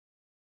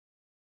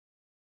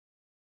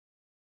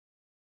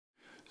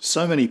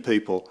So many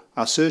people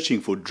are searching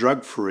for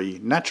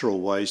drug-free,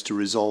 natural ways to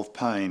resolve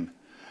pain.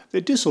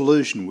 They're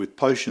disillusioned with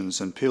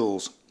potions and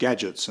pills,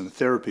 gadgets and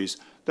therapies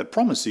that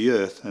promise the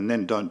earth and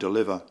then don't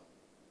deliver.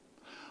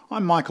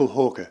 I'm Michael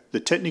Hawker, the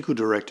Technical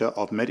Director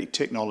of Medic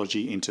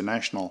Technology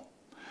International.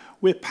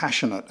 We're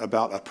passionate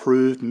about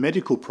approved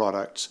medical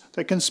products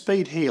that can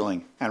speed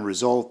healing and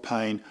resolve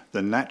pain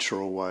the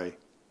natural way.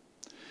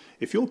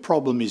 If your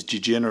problem is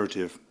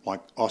degenerative,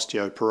 like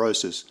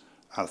osteoporosis,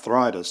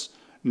 arthritis,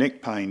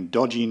 neck pain,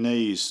 dodgy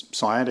knees,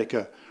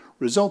 sciatica,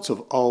 results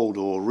of old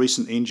or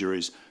recent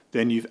injuries,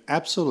 then you've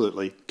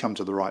absolutely come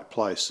to the right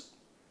place.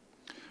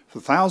 For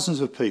thousands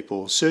of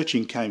people,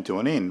 searching came to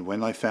an end when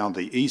they found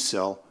the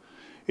eCell.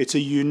 It's a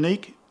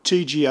unique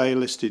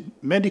TGA-listed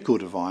medical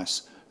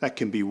device that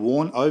can be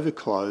worn over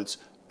clothes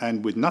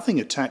and with nothing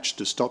attached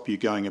to stop you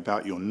going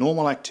about your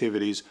normal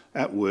activities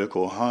at work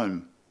or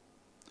home.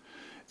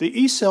 The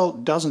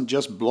eCell doesn't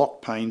just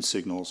block pain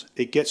signals,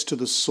 it gets to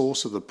the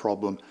source of the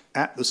problem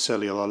at the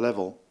cellular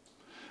level.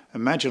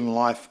 Imagine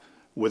life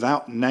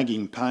without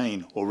nagging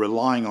pain or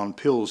relying on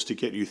pills to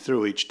get you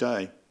through each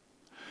day.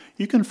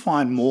 You can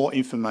find more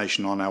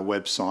information on our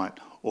website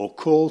or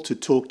call to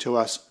talk to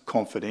us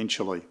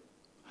confidentially.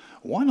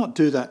 Why not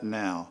do that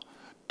now?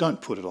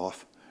 Don't put it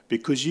off,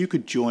 because you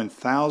could join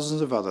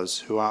thousands of others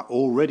who are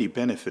already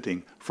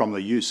benefiting from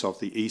the use of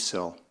the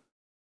eCell.